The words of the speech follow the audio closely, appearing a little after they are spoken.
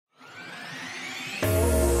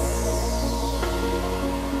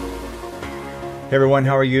Hey everyone,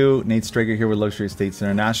 how are you? Nate Strager here with Luxury Estates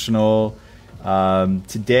International.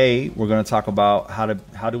 Today we're going to talk about how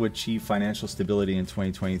to achieve financial stability in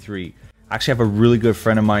 2023. I actually have a really good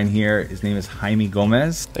friend of mine here. His name is Jaime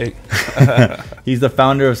Gomez. Hey. He's the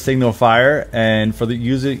founder of Signal Fire, and for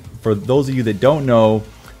those of you that don't know,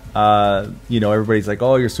 everybody's like,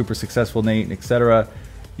 "Oh, you're super successful, Nate," etc.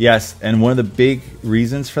 Yes, and one of the big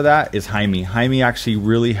reasons for that is Jaime. Jaime actually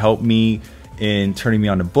really helped me in turning me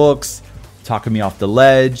on to books, talking me off the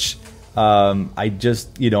ledge. I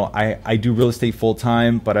do real estate full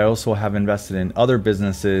time, but I also have invested in other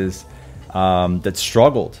businesses that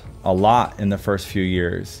struggled a lot in the first few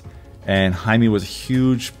years. And Jaime was a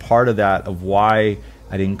huge part of that, of why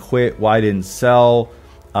I didn't quit, why I didn't sell,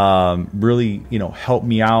 really, helped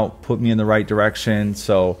me out, put me in the right direction.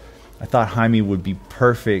 So I thought Jaime would be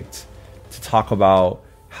perfect to talk about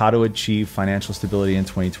how to achieve financial stability in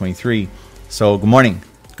 2023. So good morning.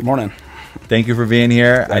 Good morning. Thank you for being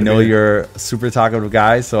here. I know you're a super talkative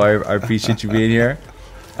guy, so I appreciate you being here.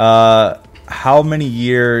 How many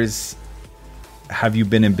years have you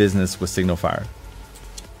been in business with Signal Fire?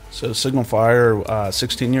 So Signal Fire,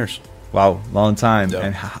 16 years. Wow, long time. Yeah.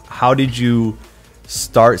 And how did you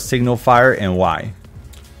start Signal Fire and why?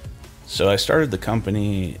 So I started the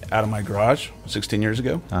company out of my garage 16 years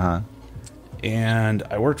ago. And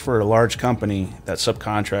I worked for a large company that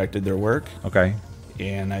subcontracted their work. Okay.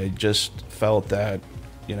 And I just felt that,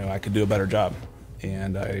 I could do a better job.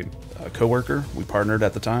 And a coworker, we partnered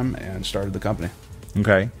at the time and started the company.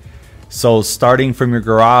 Okay. So starting from your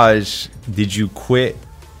garage, did you quit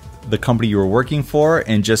the company you were working for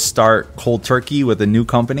and just start cold turkey with a new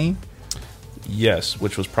company? Yes,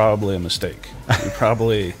 which was probably a mistake. We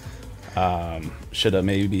probably should have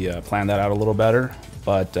maybe planned that out a little better.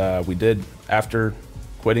 But we did, after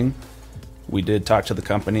quitting, we did talk to the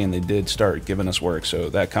company and they did start giving us work. So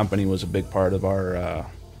that company was a big part of our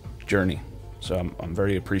journey. So I'm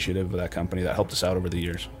very appreciative of that company that helped us out over the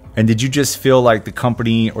years. And did you just feel like the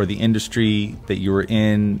company or the industry that you were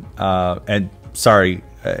in, and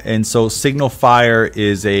so Signal Fire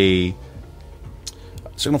is a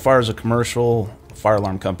commercial fire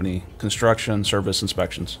alarm company, construction, service,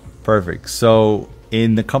 inspections. Perfect. So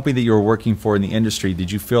in the company that you were working for in the industry,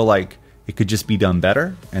 did you feel like it could just be done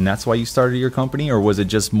better, and that's why you started your company, or was it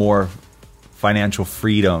just more financial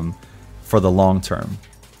freedom for the long term?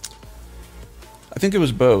 I think it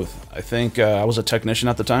was both. I think I was a technician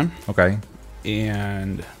at the time. Okay.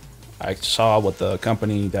 And I saw what the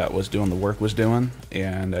company that was doing the work was doing,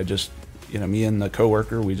 and I just, me and the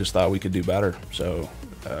coworker, we just thought we could do better. So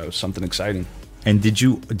it was something exciting. And did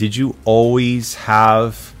you always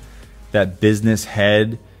have that business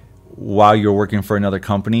head while you're working for another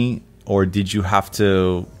company, or did you have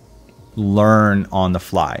to learn on the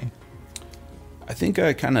fly? I think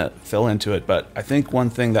I kind of fell into it, but I think one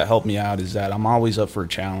thing that helped me out is that I'm always up for a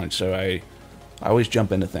challenge. So I always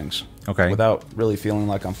jump into things. Okay. Without really feeling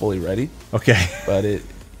like I'm fully ready. Okay. But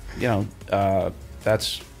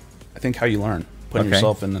that's, I think, how you learn. Putting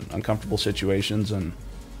yourself in uncomfortable situations and,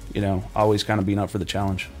 always kind of being up for the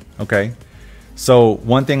challenge. Okay. So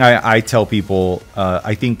one thing I tell people,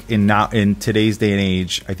 I think in today's day and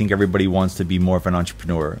age, I think everybody wants to be more of an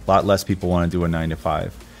entrepreneur. A lot less people want to do a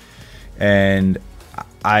 9-to-5. And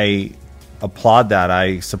I applaud that.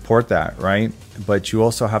 I support that, right? But you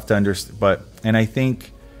also have to understand, and I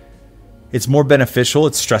think it's more beneficial.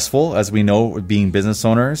 It's stressful, as we know, being business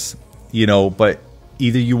owners, but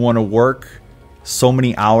either you want to work so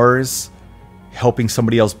many hours helping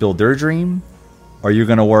somebody else build their dream, or you're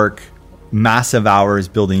going to work massive hours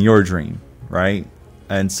building your dream, right?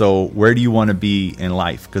 And so where do you want to be in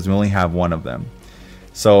life? Because we only have one of them.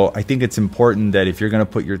 So I think it's important that if you're going to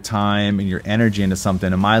put your time and your energy into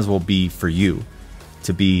something, it might as well be for you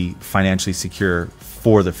to be financially secure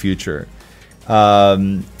for the future.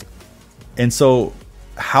 And so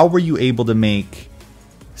how were you able to make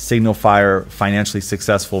Signal Fire financially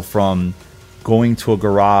successful from going to a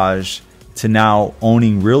garage to now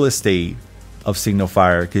owning real estate of Signal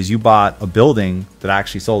Fire? Because you bought a building that I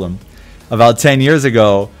actually sold them about 10 years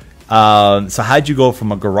ago. So how'd you go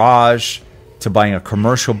from a garage to buying a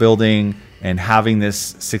commercial building and having this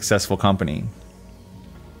successful company?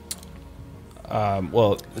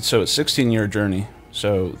 So it's a 16-year journey.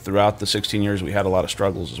 So throughout the 16 years, we had a lot of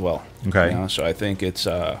struggles as well. Okay. So I think it's,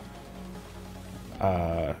 I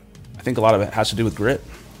think a lot of it has to do with grit.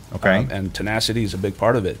 Okay. And tenacity is a big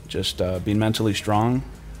part of it. Just being mentally strong,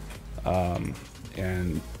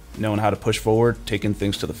 and knowing how to push forward, taking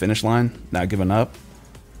things to the finish line, not giving up.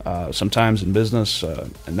 Sometimes in business,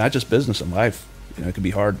 and not just business, in life, it can be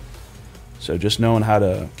hard. So just knowing how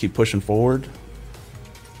to keep pushing forward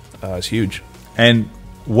is huge. And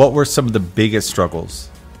what were some of the biggest struggles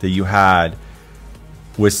that you had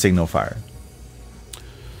with Signal Fire?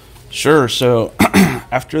 Sure. So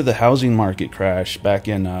after the housing market crash back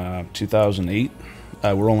in 2008,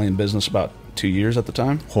 we're only in business about 2 years at the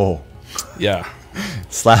time. Whoa. Yeah.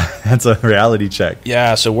 That's a reality check.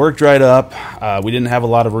 Yeah. So work dried up. We didn't have a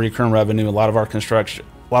lot of recurring revenue. A lot of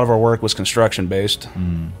our work was construction based.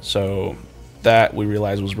 So that we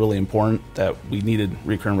realized was really important, that we needed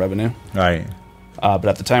recurring revenue. Right. But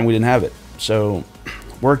at the time we didn't have it. So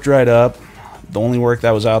work dried up. The only work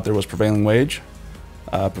that was out there was prevailing wage.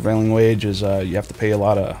 Prevailing wage is you have to pay a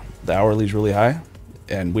lot of, the hourly is really high,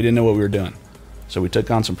 and we didn't know what we were doing. So we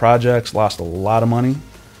took on some projects, lost a lot of money,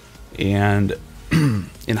 and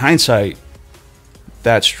in hindsight,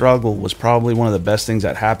 that struggle was probably one of the best things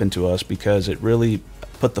that happened to us, because it really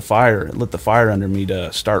lit the fire under me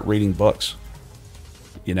to start reading books,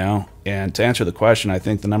 you know? And to answer the question, I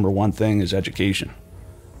think the number one thing is education.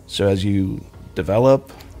 So as you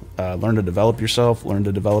develop, learn to develop yourself, learn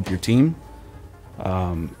to develop your team,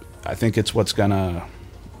 I think it's what's gonna,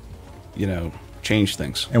 change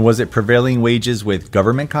things. And was it prevailing wages with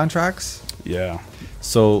government contracts? Yeah.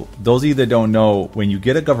 So those of you that don't know, when you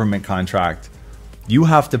get a government contract, you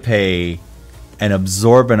have to pay an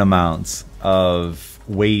absorbent amount of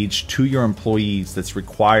wage to your employees that's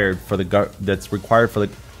required for you to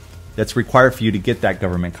get that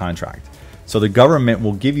government contract. So the government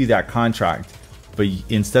will give you that contract, but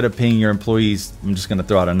instead of paying your employees, I'm just going to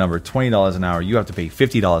throw out a number, $20 an hour, you have to pay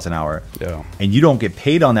 $50 an hour. Yeah. And you don't get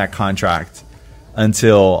paid on that contract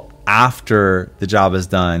until after the job is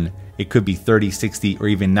done. It could be 30, 60, or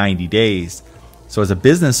even 90 days. So as a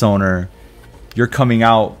business owner, you're coming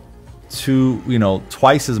out to,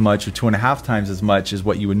 twice as much or 2.5 times as much as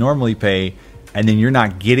what you would normally pay. And then you're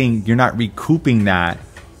not recouping that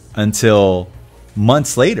until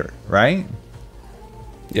months later, right?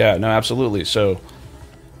 Yeah, no, absolutely. So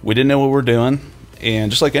we didn't know what we were doing.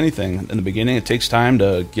 And just like anything, in the beginning, it takes time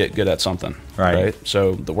to get good at something. Right.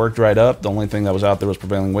 So the work dried up. The only thing that was out there was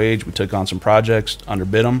prevailing wage. We took on some projects,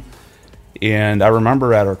 underbid them. And I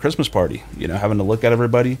remember at our Christmas party, having to look at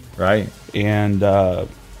everybody. Right. And,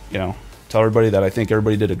 tell everybody that I think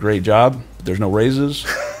everybody did a great job, but there's no raises.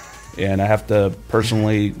 And I have to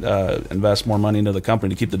personally invest more money into the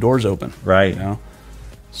company to keep the doors open. Right.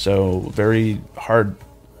 So very hard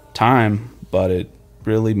time, but it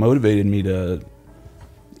really motivated me to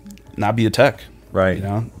not be a tech. Right.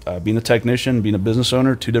 Being a technician, being a business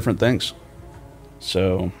owner, two different things.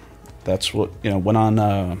 So that's what, went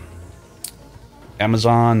on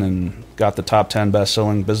Amazon and got the top 10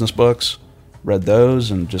 best-selling business books, read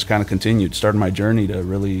those, and just kind of continued, started my journey to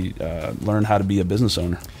really learn how to be a business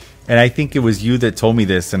owner. And I think it was you that told me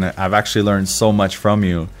this, and I've actually learned so much from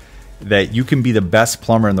you, that you can be the best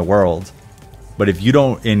plumber in the world, but if you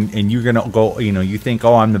don't, and you're gonna go, you think,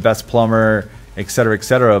 oh, I'm the best plumber, et cetera,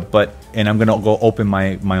 and I'm gonna go open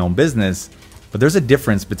my own business. But there's a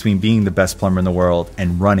difference between being the best plumber in the world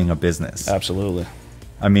and running a business. Absolutely.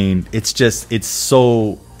 I mean, it's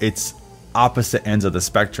opposite ends of the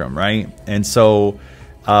spectrum, right? And so,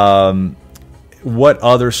 what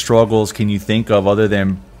other struggles can you think of other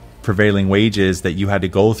than prevailing wages that you had to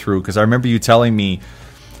go through? Because I remember you telling me,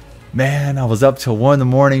 man, I was up till 1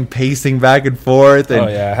 a.m. pacing back and forth. And,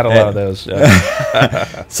 I had a lot of those.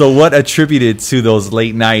 Yeah. So what attributed to those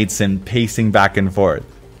late nights and pacing back and forth?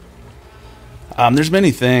 There's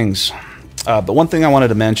many things. But one thing I wanted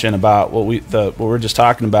to mention about what we're just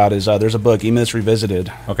talking about is there's a book, E-Myths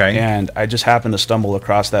Revisited. Okay. And I just happened to stumble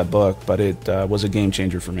across that book, but it was a game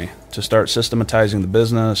changer for me to start systematizing the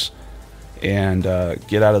business and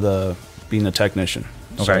get out of being a technician.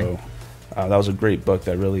 Okay. So that was a great book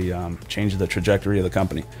that really changed the trajectory of the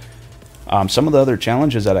company. Some of the other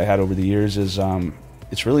challenges that I had over the years is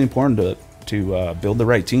it's really important to build the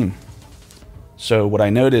right team. So what I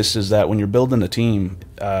noticed is that when you're building a team,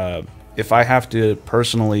 if I have to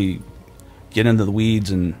personally get into the weeds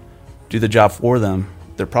and do the job for them,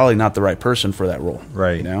 they're probably not the right person for that role.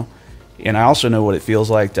 Right. And I also know what it feels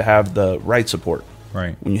like to have the right support.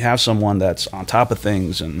 Right. When you have someone that's on top of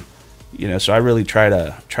things, and so I really try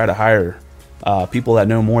to hire people that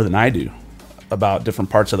know more than I do about different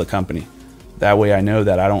parts of the company. That way, I know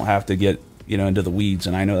that I don't have to get into the weeds,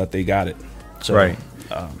 and I know that they got it. So, right.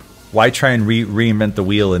 Why try and reinvent the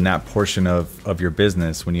wheel in that portion of your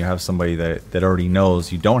business when you have somebody that already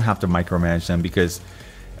knows? You don't have to micromanage them, because,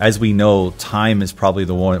 as we know, time is probably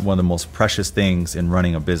one of the most precious things in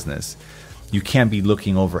running a business. You can't be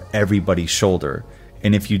looking over everybody's shoulder,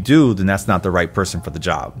 and if you do, then that's not the right person for the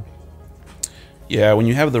job. Yeah, when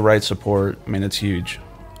you have the right support, I mean, it's huge.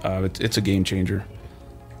 It's a game changer.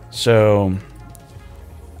 So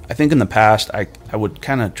I think in the past, I would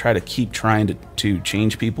kind of try to keep trying to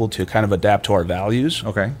change people to kind of adapt to our values.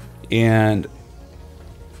 Okay. And,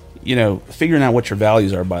 figuring out what your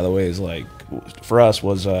values are, by the way, is like, for us,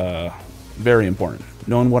 was very important.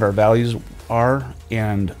 Knowing what our values are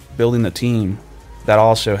and building a team that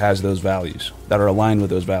also has those values, that are aligned with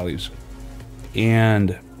those values.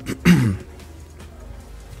 And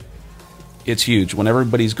it's huge. When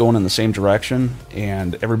everybody's going in the same direction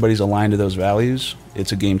and everybody's aligned to those values,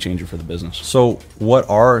 it's a game changer for the business. So what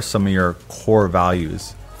are some of your core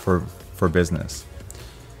values for business?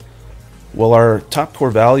 Well, our top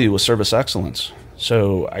core value was service excellence.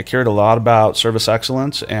 So I cared a lot about service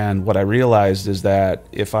excellence, and what I realized is that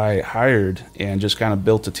if I hired and just kind of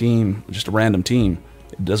built a team, just a random team,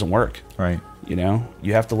 it doesn't work. Right.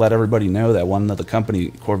 You have to let everybody know that one of the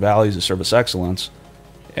company core values is service excellence.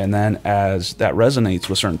 And then as that resonates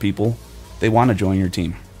with certain people, they want to join your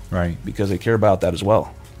team. Right. Because they care about that as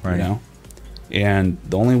well. Right. And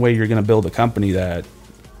the only way you're going to build a company that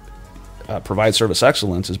provides service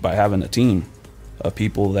excellence is by having a team of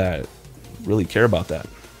people that really care about that.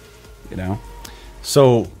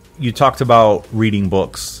 So you talked about reading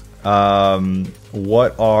books.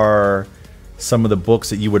 What are some of the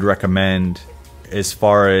books that you would recommend as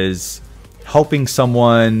far as helping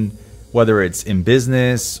someone, whether it's in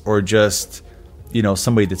business or just,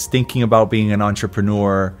 somebody that's thinking about being an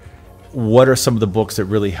entrepreneur? What are some of the books that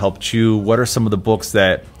really helped you? What are some of the books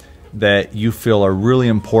that you feel are really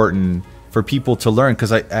important for people to learn?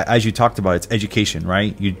 Because as you talked about, it's education,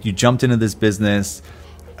 right? You jumped into this business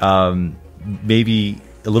maybe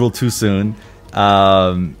a little too soon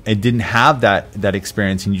and didn't have that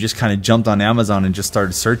experience, and you just kind of jumped on Amazon and just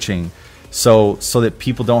started searching, so that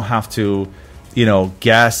people don't have to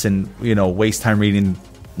guess and waste time reading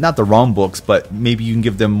not the wrong books, but maybe you can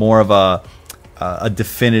give them more of a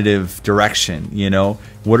definitive direction.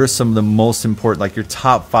 What are some of the most important, like your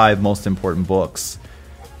top 5 most important books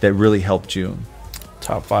that really helped you?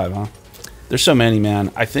 Top 5, huh? There's so many,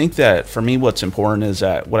 man. I think that for me, what's important is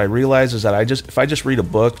that what I realize is that if I just read a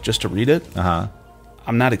book just to read it,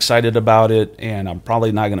 I'm not excited about it, and I'm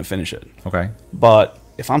probably not going to finish it. Okay. But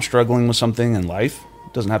if I'm struggling with something in life,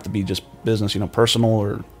 it doesn't have to be just business, personal,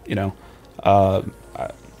 or my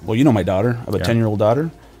daughter. I have a 10-year-old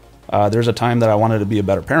daughter. There's a time that I wanted to be a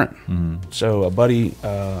better parent. Mm-hmm. So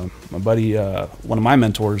one of my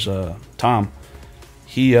mentors, Tom,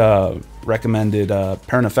 he recommended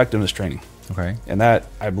parent effectiveness training. Okay. And that,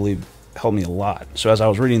 I believe, helped me a lot. So as I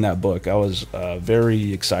was reading that book, I was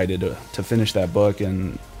very excited to finish that book,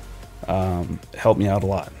 and helped me out a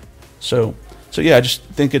lot. So yeah, I just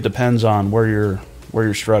think it depends on where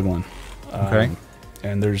you're struggling. Okay.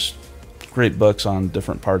 And there's great books on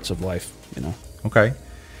different parts of life, Okay.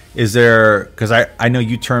 Is there, because I know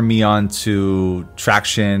you turned me on to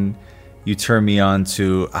Traction, you turned me on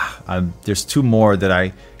to, there's 2 more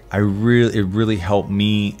that it really helped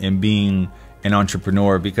me in being an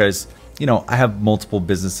entrepreneur, because, I have multiple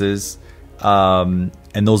businesses, and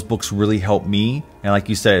those books really helped me. And like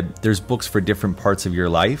you said, there's books for different parts of your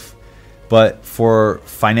life, but for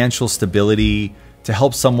financial stability, to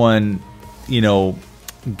help someone,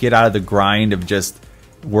 get out of the grind of just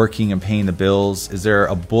working and paying the bills, is there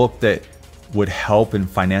a book that would help in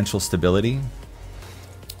financial stability?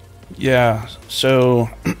 Yeah, so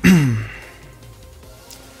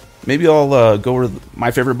maybe I'll go over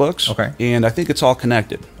my favorite books. Okay. And I think it's all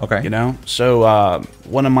connected. Okay. So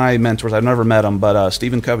one of my mentors, I've never met him, but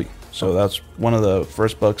Stephen Covey. So that's one of the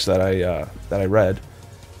first books that I read.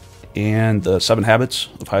 And the 7 Habits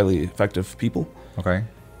of Highly Effective People. Okay.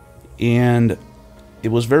 And it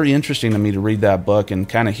was very interesting to me to read that book and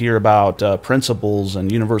kind of hear about principles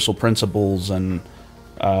and universal principles, and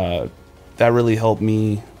that really helped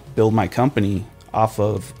me build my company off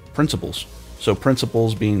of principles. So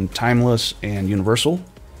principles being timeless and universal.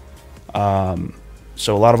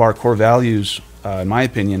 So a lot of our core values, in my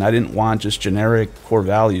opinion, I didn't want just generic core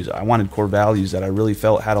values. I wanted core values that I really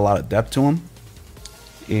felt had a lot of depth to them.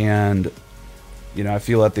 And, I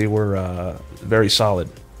feel that they were very solid.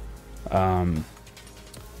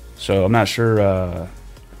 So I'm not sure,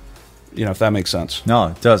 if that makes sense. No,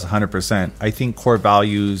 it does, 100%. I think core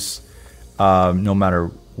values, no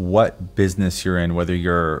matter what business you're in, whether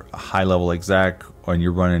you're a high-level exec or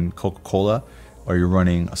you're running Coca-Cola, or you're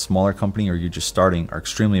running a smaller company, or you're just starting, are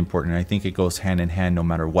extremely important. And I think it goes hand in hand no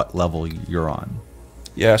matter what level you're on.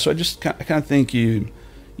 Yeah, so I kind of think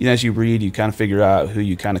as you read, you kind of figure out who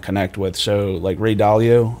you kind of connect with. So like Ray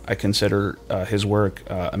Dalio, I consider his work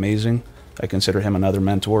amazing. I consider him another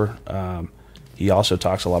mentor. He also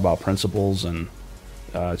talks a lot about principles, and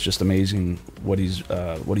it's just amazing what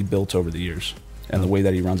he built over the years. and the way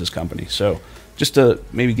that he runs his company. So just to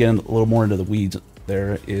maybe get a little more into the weeds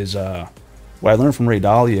there is what I learned from Ray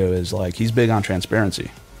Dalio is like he's big on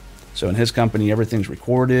transparency. So in his company, everything's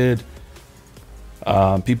recorded.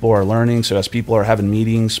 People are learning. So as people are having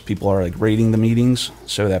meetings, people are like rating the meetings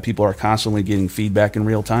so that people are constantly getting feedback in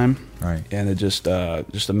real time. Right. And it just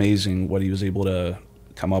amazing what he was able to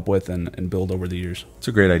come up with and build over the years. It's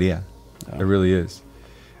a great idea. It really is.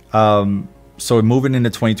 So moving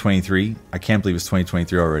into 2023, I can't believe it's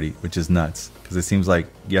 2023 already, which is nuts because it seems like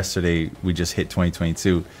yesterday we just hit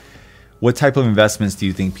 2022. What type of investments do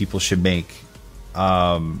you think people should make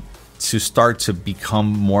to start to become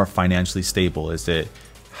more financially stable? Is it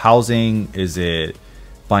housing? Is it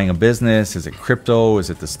buying a business? Is it crypto?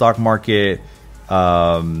 Is it the stock market?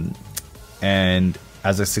 And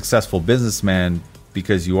as a successful businessman,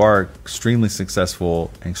 because you are extremely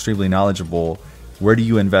successful and extremely knowledgeable, where do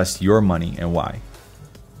you invest your money and why?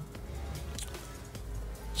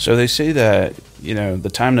 So they say that,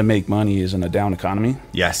 the time to make money is in a down economy.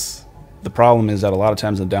 Yes. The problem is that a lot of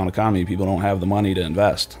times in a down economy, people don't have the money to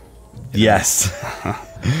invest. Yes.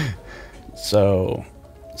 So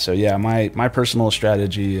yeah, my personal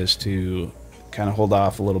strategy is to kind of hold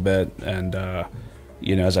off a little bit. And,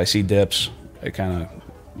 as I see dips, I kind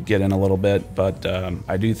of get in a little bit. But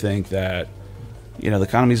I do think that, the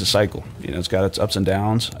economy is a cycle. It's got its ups and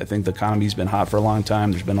downs. I think the economy's been hot for a long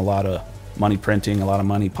time. There's been a lot of money printing, a lot of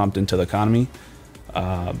money pumped into the economy.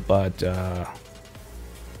 But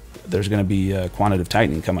there's going to be quantitative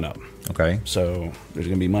tightening coming up. Okay. So there's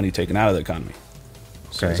going to be money taken out of the economy.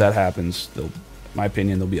 So Okay. as that happens, my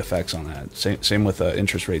opinion, there'll be effects on that. Same with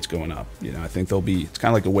interest rates going up. I think it's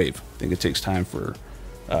kind of like a wave. I think it takes time for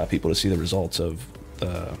people to see the results of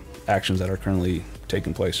the actions that are currently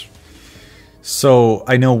taking place. So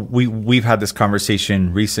I know we've had this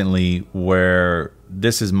conversation recently where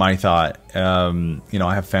this is my thought. I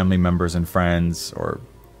have family members and friends or,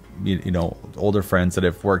 older friends that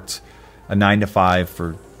have worked a 9 to 5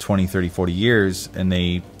 for 20, 30, 40 years and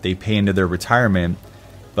they pay into their retirement,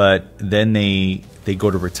 but then they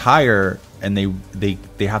go to retire and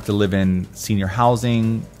they have to live in senior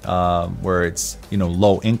housing, where it's,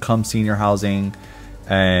 low income senior housing,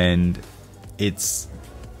 and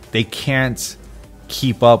they can't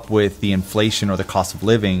keep up with the inflation or the cost of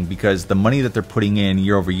living because the money that they're putting in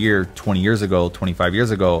year over year, 20 years ago, 25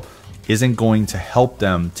 years ago, isn't going to help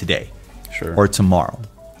them today Sure. or tomorrow,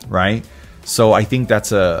 right? So I think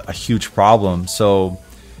that's a huge problem. So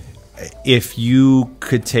if you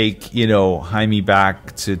could take, Jaime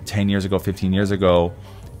back to 10 years ago, 15 years ago,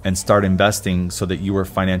 and start investing so that you were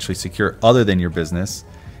financially secure other than your business,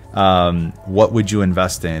 what would you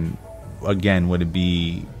invest in? Again, would it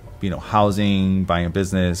be, housing, buying a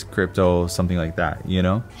business, crypto, something like that,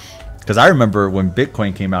 Because I remember when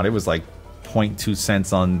Bitcoin came out, it was like 0.2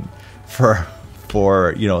 cents for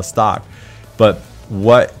a stock. But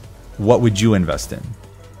what would you invest in?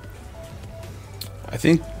 I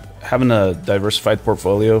think having a diversified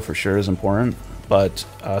portfolio for sure is important, but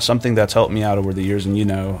something that's helped me out over the years, and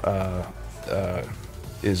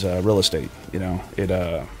is real estate.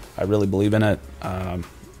 I really believe in it.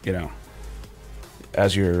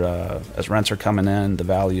 As rents are coming in, the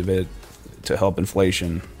value of it to help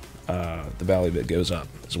inflation, the value of it goes up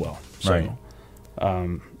as well. So, Right.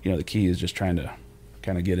 The key is just trying to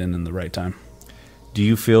kind of get in the right time. Do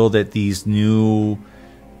you feel that these new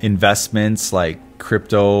investments like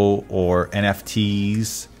crypto or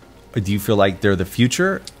NFTs, do you feel like they're the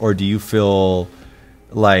future, or do you feel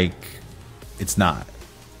like it's not?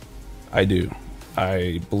 I do.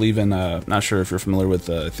 I believe in, not sure if you're familiar with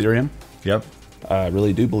Ethereum. Yep. I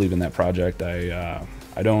really do believe in that project.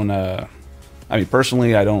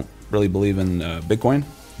 Personally, I don't really believe in Bitcoin,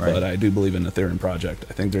 Right. but I do believe in the Ethereum project.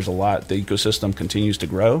 I think there's a lot, the ecosystem continues to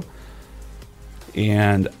grow,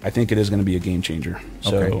 and I think it is going to be a game changer.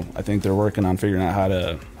 So Okay. I think they're working on figuring out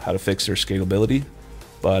how to fix their scalability,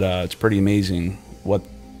 but it's pretty amazing what,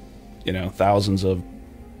 thousands of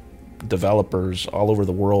developers all over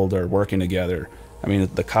the world are working together. I mean,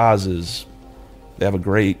 the cause is, they have a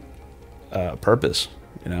great purpose,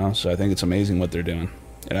 so I think it's amazing what they're doing.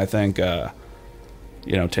 And I think, 10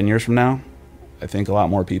 years from now, I think a lot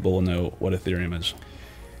more people will know what Ethereum is.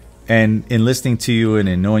 And in listening to you and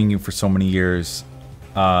in knowing you for so many years,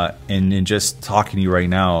 and in just talking to you right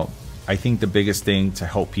now, I think the biggest thing to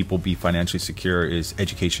help people be financially secure is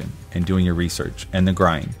education and doing your research and the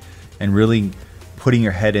grind and really putting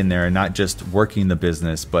your head in there and not just working the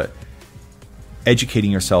business, but educating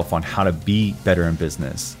yourself on how to be better in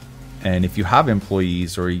business. And if you have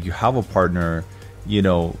employees or you have a partner,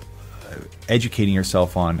 educating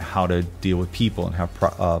yourself on how to deal with people and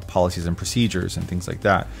have policies and procedures and things like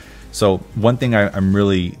that. So one thing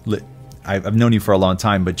I've known you for a long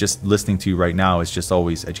time, but just listening to you right now is just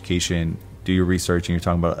always education. Do your research, and you're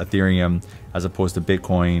talking about Ethereum as opposed to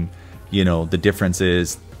Bitcoin. You know, the difference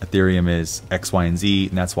is Ethereum is X, Y, and Z,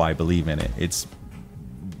 and that's why I believe in it. It's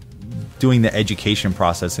doing the education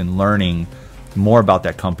process and learning more about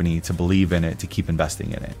that company to believe in it, to keep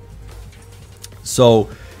investing in it. So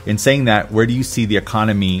in saying that, where do you see the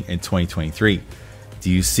economy in 2023? Do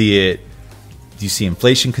you see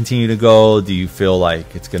inflation continue to go? Do you feel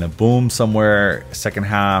like it's going to boom somewhere second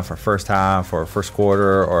half or first first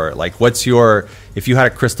quarter? Or like, if you had a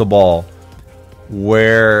crystal ball,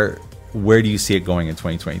 where do you see it going in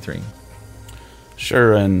 2023?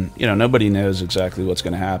 Sure. And, nobody knows exactly what's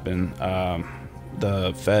going to happen.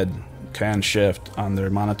 The Fed can shift on their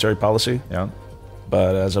monetary policy. Yeah.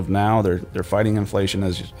 But as of now, they're fighting inflation,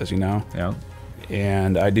 as you know. Yeah.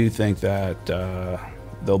 And I do think that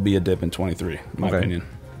there'll be a dip in 23, in my opinion.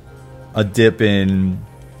 A dip in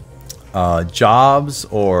jobs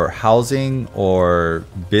or housing or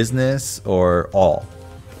business or all?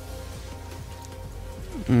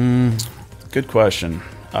 Good question.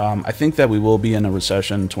 I think that we will be in a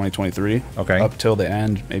recession in 2023. Okay. Up till the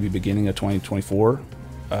end, maybe beginning of 2024,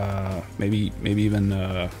 maybe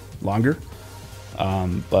even longer.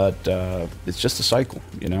 But it's just a cycle.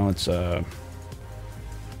 It's the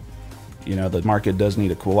market does need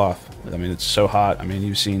to cool off. I mean, it's so hot. I mean,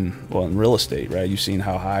 you've seen, in real estate, right? You've seen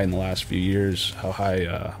how high in the last few years, how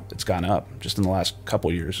high it's gone up just in the last couple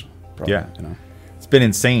of years. Probably, yeah. It's been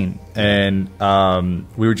insane. And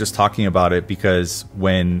we were just talking about it because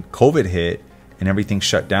when COVID hit and everything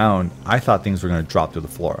shut down, I thought things were going to drop to the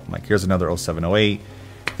floor. I'm like, here's another 07, 08.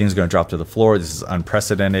 Things are going to drop to the floor. This is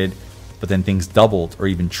unprecedented. But then things doubled or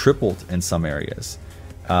even tripled in some areas.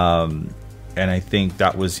 And I think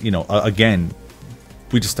that was, again,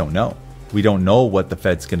 we just don't know. We don't know what the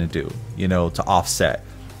Fed's going to do, to offset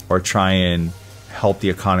or try and help the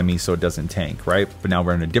economy so it doesn't tank, right? But now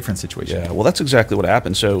we're in a different situation. Yeah, well, that's exactly what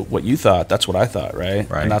happened. So what you thought, that's what I thought, right?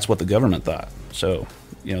 Right. And that's what the government thought. So,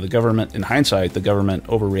 the government, in hindsight, the government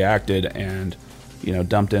overreacted and,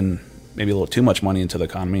 dumped in maybe a little too much money into the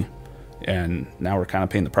economy. And now we're kind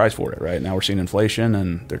of paying the price for it, right? Now we're seeing inflation,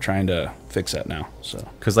 and they're trying to fix that now. So,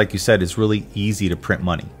 because like you said, it's really easy to print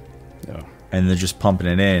money, and they're just pumping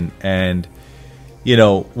it in. And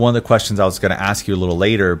one of the questions I was going to ask you a little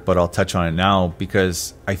later, but I'll touch on it now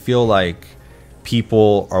because I feel like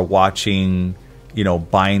people are watching,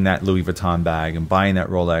 buying that Louis Vuitton bag and buying that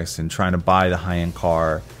Rolex and trying to buy the high-end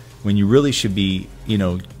car when you really should be,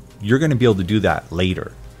 you're going to be able to do that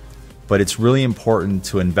later. But it's really important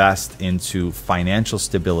to invest into financial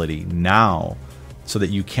stability now so that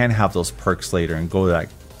you can have those perks later and go to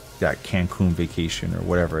that Cancun vacation or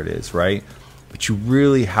whatever it is, right? But you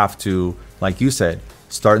really have to, like you said,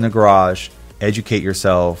 start in the garage, educate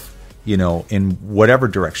yourself, in whatever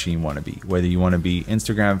direction you want to be, whether you want to be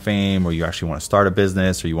Instagram fame or you actually want to start a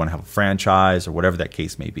business or you want to have a franchise or whatever that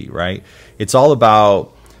case may be, right? It's all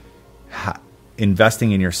about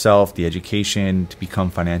investing in yourself, the education to become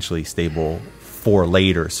financially stable for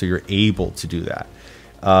later, so you're able to do that.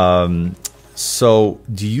 So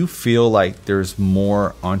do you feel like there's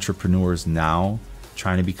more entrepreneurs now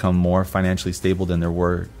trying to become more financially stable than there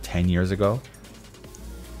were 10 years ago?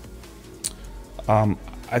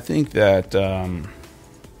 I think that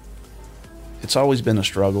it's always been a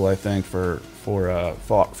struggle, I think, for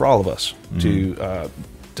all of us to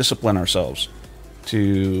discipline ourselves,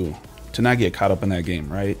 to not get caught up in that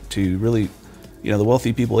game, right? To really, the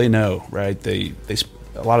wealthy people, they know, right? They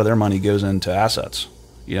a lot of their money goes into assets,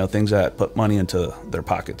 things that put money into their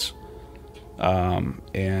pockets.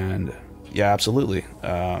 And yeah, absolutely.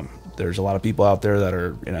 There's a lot of people out there that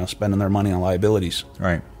are, spending their money on liabilities.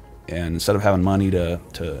 Right. And instead of having money to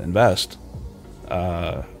invest, they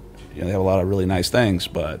have a lot of really nice things,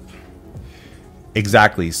 but.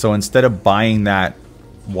 Exactly. So instead of buying that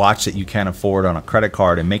watch that you can't afford on a credit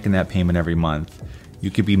card and making that payment every month,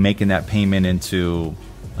 you could be making that payment into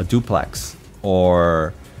a duplex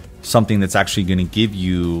or something that's actually going to give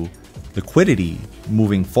you liquidity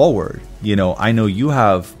moving forward. I know you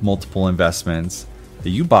have multiple investments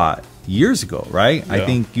that you bought years ago, right? Yeah. I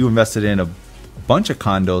think you invested in a bunch of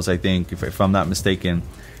condos, I think, if I'm not mistaken.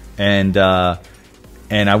 And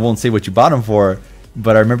I won't say what you bought them for,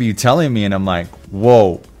 but I remember you telling me, and I'm like,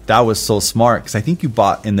 whoa, that was so smart, because I think you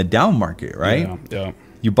bought in the down market, right? Yeah.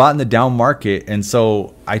 You bought in the down market, and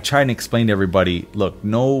so I try and explain to everybody, look,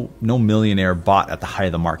 no millionaire bought at the height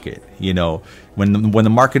of the market. When the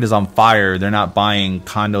market is on fire, they're not buying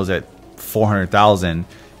condos at $400,000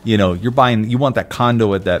 you're buying, you want that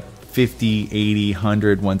condo at that 50, 80,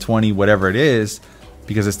 100, 120, whatever it is,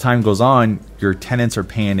 because as time goes on, your tenants are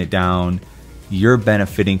paying it down. You're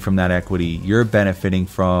benefiting from that equity. You're benefiting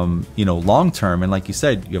from, long term. And like you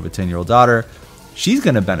said, you have a 10-year-old daughter. She's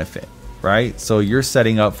going to benefit, right? So you're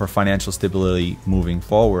setting up for financial stability moving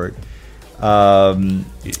forward. So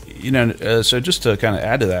just to kind of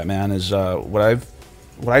add to that, man, is what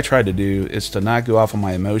I tried to do is to not go off on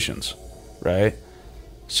my emotions, right?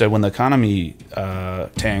 So when the economy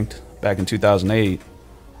tanked back in 2008,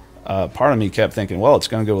 part of me kept thinking, well, it's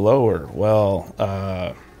going to go lower. Well,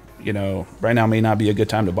 right now may not be a good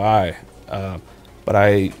time to buy. But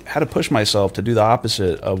I had to push myself to do the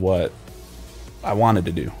opposite of what I wanted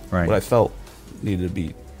to do, right, what I felt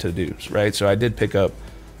needed to do, right? So I did pick up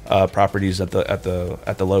properties at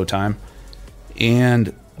the low time,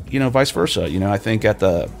 and vice versa. I think at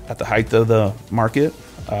the height of the market,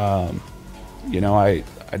 I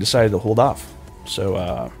decided to hold off.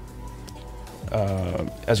 So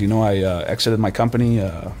as you know, I exited my company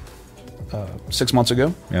 6 months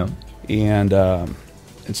ago. Yeah. And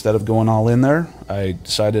instead of going all in there, I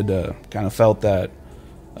decided to kind of felt that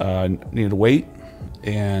I needed to wait.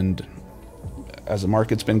 And as the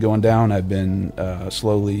market's been going down, I've been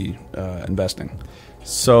slowly investing.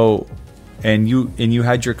 So, and you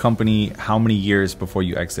had your company how many years before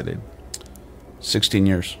you exited? 16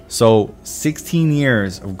 years. So 16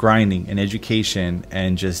 years of grinding and education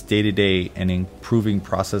and just day-to-day and improving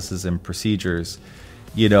processes and procedures,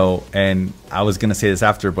 and I was going to say this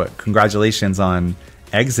after, but congratulations on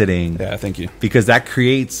exiting. Yeah, thank you. Because that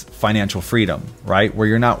creates financial freedom, right? Where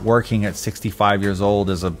you're not working at 65 years old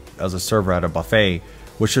as a server at a buffet,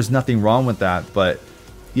 which there's nothing wrong with that, but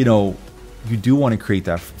you do want to create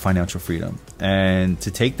that financial freedom. And to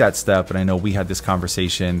take that step, and I know we had this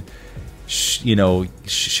conversation,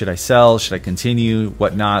 should I sell? Should I continue?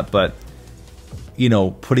 Whatnot? But,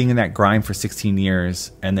 putting in that grind for 16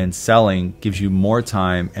 years and then selling gives you more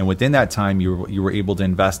time. And within that time, you were able to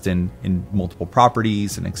invest in multiple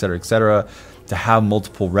properties and et cetera, to have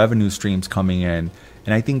multiple revenue streams coming in.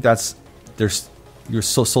 And I think you're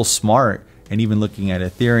so smart. And even looking at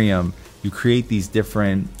Ethereum, you create these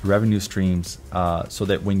different revenue streams so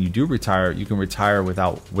that when you do retire, you can retire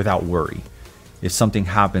without worry. If something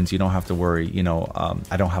happens, you don't have to worry,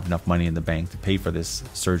 I don't have enough money in the bank to pay for this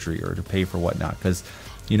surgery or to pay for whatnot. Because,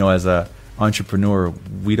 as a entrepreneur,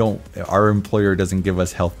 our employer doesn't give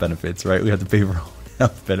us health benefits, right? We have to pay for our own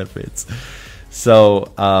health benefits.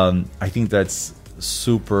 So I think that's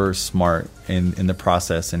super smart in the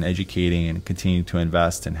process and educating and continuing to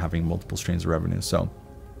invest and having multiple streams of revenue. So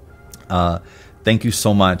thank you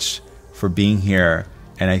so much for being here.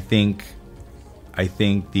 And I think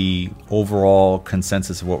the overall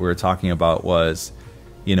consensus of what we were talking about was,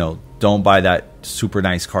 don't buy that super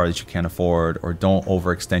nice car that you can't afford, or don't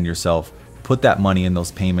overextend yourself. Put that money in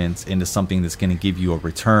those payments into something that's going to give you a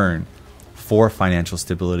return for financial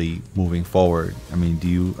stability moving forward. I mean, do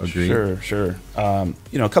you agree? Sure.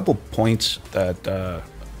 A couple points that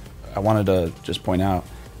I wanted to just point out.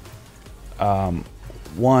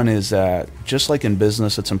 One is that just like in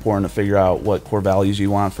business, it's important to figure out what core values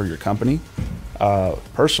you want for your company.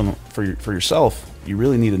 Personal for yourself, you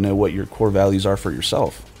really need to know what your core values are for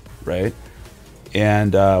yourself, right?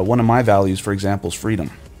 And one of my values, for example, is freedom.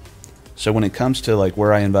 So when it comes to like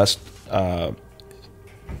where I invest,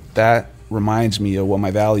 that reminds me of what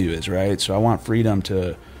my value is, right? So I want freedom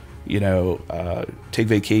to, take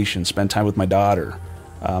vacation, spend time with my daughter.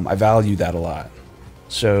 I value that a lot.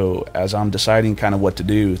 So as I'm deciding kind of what to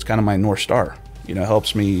do, it's kind of my North Star.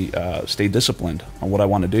 Helps me stay disciplined on what I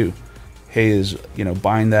want to do. Hey, is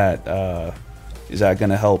buying that, is that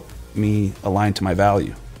going to help me align to my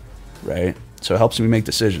value, right? So it helps me make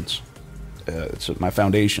decisions. It's my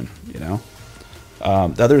foundation, The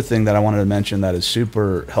other thing that I wanted to mention that is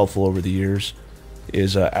super helpful over the years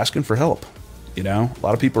is asking for help. A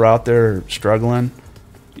lot of people are out there struggling,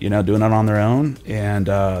 doing it on their own, and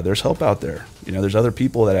there's help out there. There's other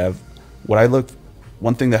people that have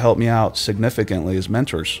one thing that helped me out significantly is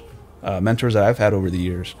mentors that I've had over the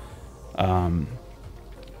years. And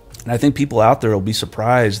I think people out there will be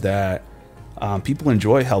surprised that people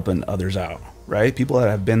enjoy helping others out, right? People that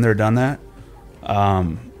have been there, done that.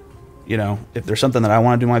 If there's something that I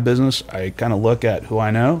want to do in my business, I kind of look at who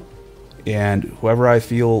I know, and whoever I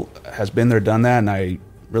feel has been there, done that, and I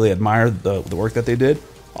really admire the work that they did,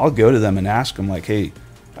 I'll go to them and ask them like, hey,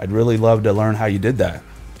 I'd really love to learn how you did that.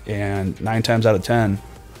 And 9 times out of 10,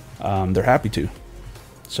 they're happy to.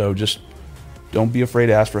 So just don't be afraid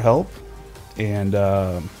to ask for help. And,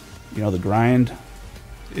 the grind,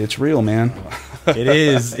 it's real, man. It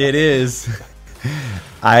is.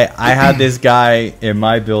 I had this guy in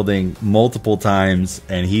my building multiple times,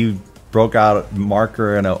 and he broke out a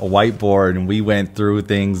marker and a whiteboard, and we went through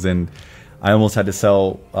things, and I almost had to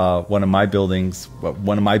sell one of my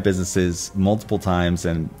businesses multiple times,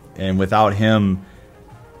 and without him,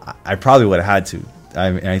 I probably would have had to.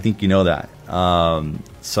 I think you know that.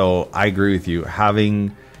 So I agree with you.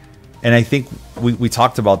 And I think we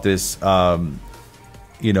talked about this,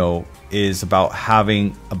 is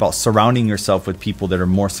about surrounding yourself with people that are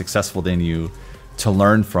more successful than you to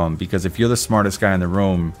learn from. Because if you're the smartest guy in the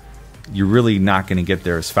room, you're really not going to get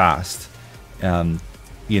there as fast.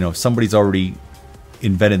 If somebody's already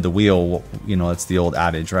invented the wheel, it's the old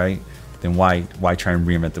adage, right? Then why try and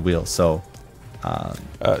reinvent the wheel? So,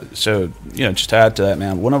 just to add to that,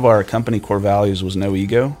 man, one of our company core values was no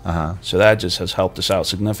ego. So that just has helped us out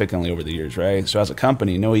significantly over the years, right? So as a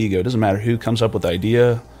company, no ego. It doesn't matter who comes up with the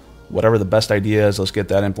idea, whatever the best idea is, let's get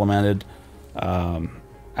that implemented.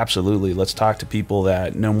 Absolutely. Let's talk to people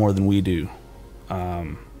that know more than we do.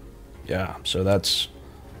 So that's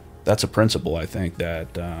a principle, I think,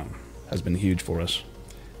 that has been huge for us.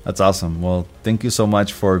 That's awesome. Well, thank you so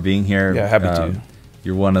much for being here. Yeah, happy to.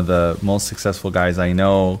 You're one of the most successful guys I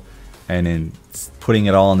know, and in putting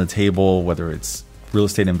it all on the table, whether it's real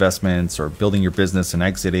estate investments or building your business and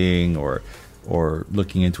exiting or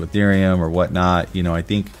looking into Ethereum or whatnot, I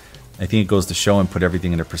think it goes to show and put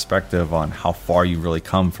everything into perspective on how far you really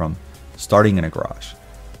come from starting in a garage.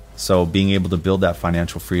 So being able to build that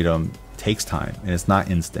financial freedom takes time, and it's not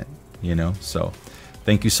instant, So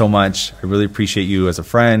thank you so much. I really appreciate you as a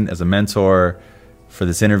friend, as a mentor, for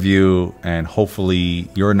this interview, and hopefully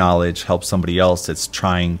your knowledge helps somebody else that's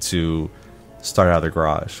trying to start out of their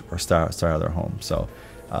garage or start out of their home. So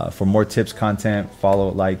for more tips, content, follow,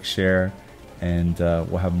 like, share, and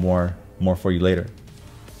we'll have more for you later.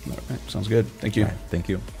 All right, sounds good. Thank you. All right, thank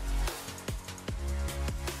you.